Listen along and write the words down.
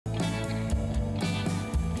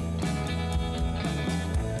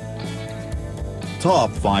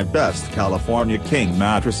Top 5 Best California King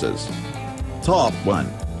Mattresses. Top 1.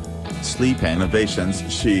 Sleep Innovations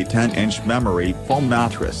Shea 10-inch Memory Foam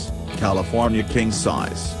Mattress, California King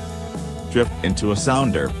Size. Drift into a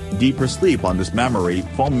sounder, deeper sleep on this memory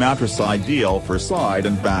foam mattress, ideal for side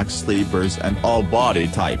and back sleepers and all body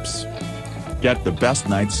types. Get the best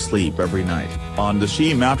night's sleep every night on the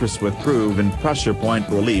Shea mattress with proven pressure point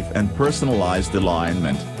relief and personalized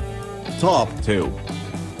alignment. Top 2.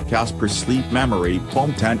 Casper Sleep Memory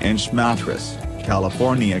Foam 10-inch Mattress,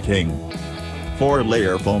 California King.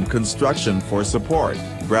 4-layer foam construction for support,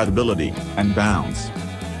 breathability, and bounce.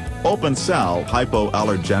 Open cell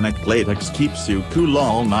hypoallergenic latex keeps you cool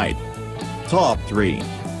all night. Top 3.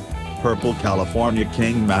 Purple California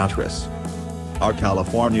King Mattress. Our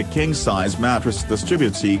California King size mattress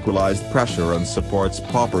distributes equalized pressure and supports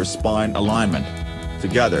proper spine alignment.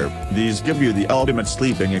 Together, these give you the ultimate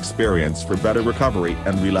sleeping experience for better recovery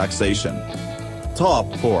and relaxation.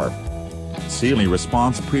 Top 4. Sealy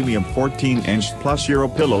Response Premium 14-inch Plush Euro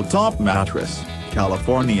Pillow Top Mattress,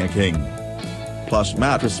 California King. Plush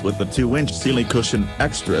mattress with the 2-inch Sealy cushion,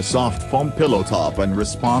 extra soft foam pillow top and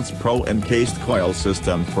Response Pro encased coil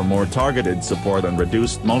system for more targeted support and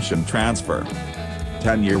reduced motion transfer.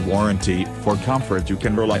 10-year warranty for comfort you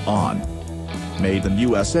can rely on. Made in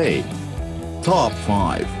USA. Top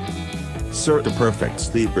 5. Serta Perfect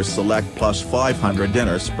Sleeper Select Plush 500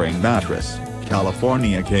 Innerspring Mattress,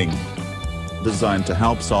 California King. Designed to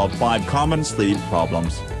help solve 5 common sleep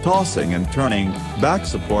problems: tossing and turning, back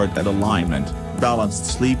support and alignment, balanced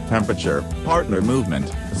sleep temperature, partner movement,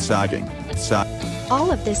 sagging.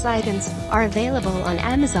 All of these items are available on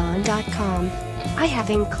Amazon.com. I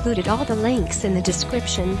have included all the links in the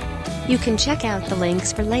description. You can check out the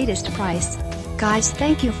links for latest price. Guys,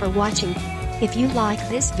 thank you for watching. If you like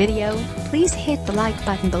this video, please hit the like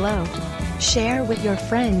button below. Share with your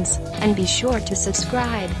friends, and be sure to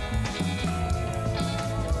subscribe.